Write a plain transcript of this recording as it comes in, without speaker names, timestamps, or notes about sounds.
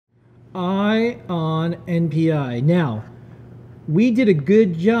EYE on NPI. Now, we did a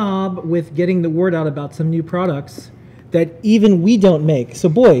good job with getting the word out about some new products that even we don't make. So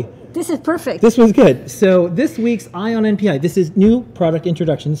boy, this is perfect. This was good. So this week's EYE on NPI, this is new product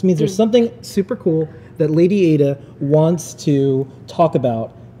introduction. This means there's something super cool that Lady Ada wants to talk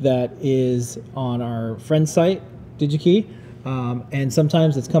about that is on our friend site, DigiKey. And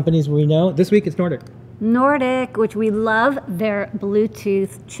sometimes it's companies we know. This week it's Nordic. Nordic, which we love their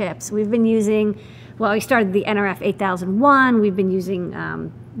Bluetooth chips. We've been using, well, we started the nRF8001. We've been using,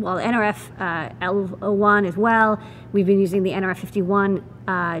 well, the nRF L01 as well. We've been using the nRF51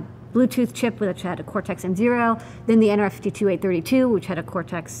 Bluetooth chip, which had a Cortex M0, then the nRF52832, which had a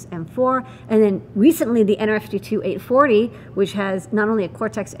Cortex M4, and then recently the nRF52840, which has not only a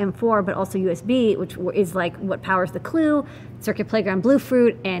Cortex M4, but also USB, which is like what powers the Clue, Circuit Playground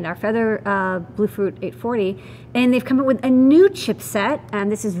Bluefruit, and our Feather Bluefruit 840. And they've come up with a new chipset, and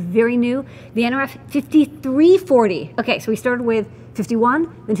this is very new, the nRF5340. Okay, so we started with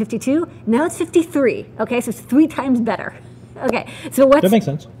 51, then 52, now it's 53. Okay, so it's 3 times better. Okay, so that makes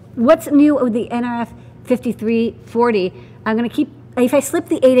sense. What's new with the nRF5340? I'm going to keep, if I slip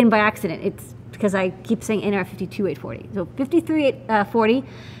the 8 in by accident, it's because I keep saying nRF52840. So 5340,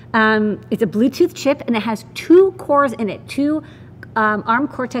 it's a Bluetooth chip, and it has 2 cores in it, 2 ARM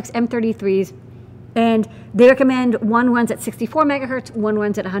Cortex M33s. And they recommend one runs at 64 megahertz, one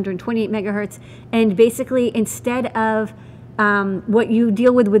runs at 128 megahertz. And basically, instead of what you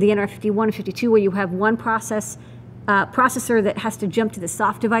deal with the nRF51 and 52, where you have one processor that has to jump to the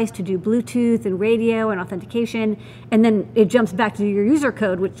soft device to do Bluetooth and radio and authentication, and then it jumps back to your user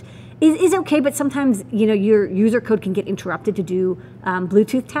code, which is okay, but sometimes your user code can get interrupted to do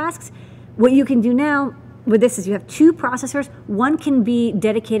Bluetooth tasks. What you can do now with this is you have 2 processors. One can be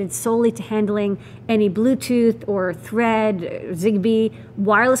dedicated solely to handling any Bluetooth or Thread, Zigbee,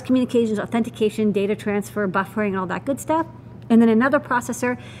 wireless communications, authentication, data transfer, buffering, and all that good stuff. And then another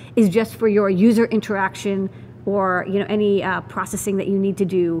processor is just for your user interaction or any processing that you need to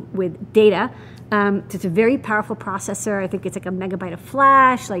do with data. So it's a very powerful processor. I think it's like a megabyte of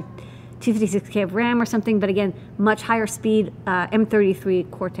flash, like 256K of RAM or something, but again, much higher speed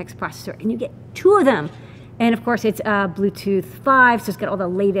M33 Cortex processor. And you get 2 of them. And of course, it's Bluetooth 5, so it's got all the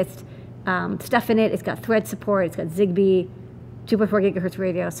latest stuff in it. It's got Thread support, it's got Zigbee, 2.4 gigahertz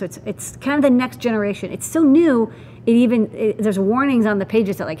radio. So it's kind of the next generation. It's so new, there's warnings on the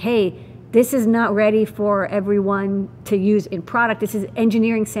pages that like, hey, this is not ready for everyone to use in product. This is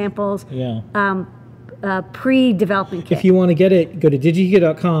engineering samples, pre-development kit. If you want to get it, go to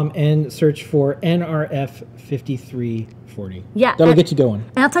digikey.com and search for nRF5340. Yeah. That'll get you going.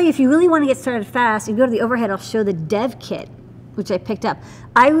 And I'll tell you, if you really want to get started fast, you go to the overhead, I'll show the dev kit, which I picked up.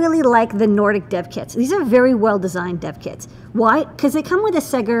 I really like the Nordic dev kits. These are very well-designed dev kits. Why? Because they come with a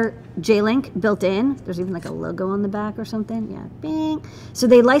Seger J-Link built in. There's even like a logo on the back or something. Yeah, bing. So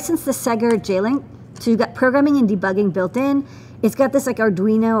they licensed the Seger J-Link. So you've got programming and debugging built in. It's got this like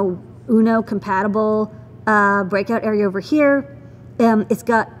Arduino Uno compatible breakout area over here. It's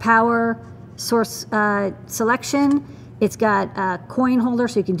got power source selection. It's got a coin holder,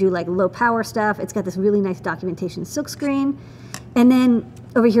 so you can do like low power stuff. It's got this really nice documentation silkscreen. And then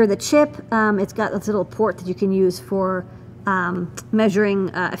over here, the chip, it's got this little port that you can use for measuring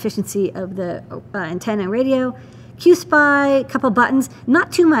efficiency of the antenna and radio. QSPI, couple buttons,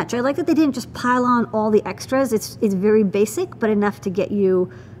 not too much. I like that they didn't just pile on all the extras. It's very basic, but enough to get you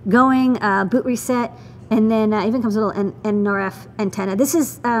going. Boot reset, and then even comes a little nRF antenna. This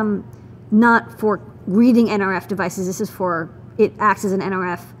is not for reading nRF devices. This is for, it acts as an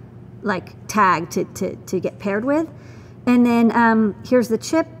nRF like tag to get paired with. And then here's the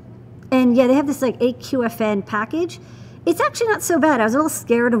chip. And yeah, they have this like AQFN package. It's actually not so bad. I was a little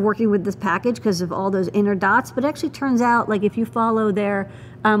scared of working with this package because of all those inner dots, but it actually turns out like if you follow their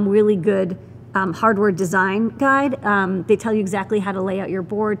really good hardware design guide, they tell you exactly how to lay out your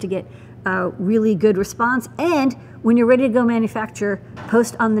board to get a really good response. And when you're ready to go manufacture,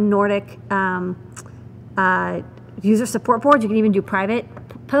 post on the Nordic user support board. You can even do private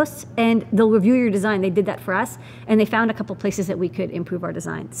posts, and they'll review your design. They did that for us, and they found a couple places that we could improve our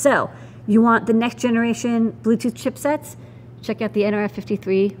design. So you want the next generation Bluetooth chipsets, check out the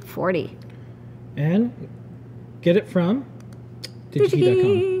nRF5340. And get it from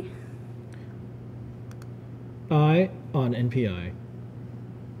digikey.com. EYE on NPI.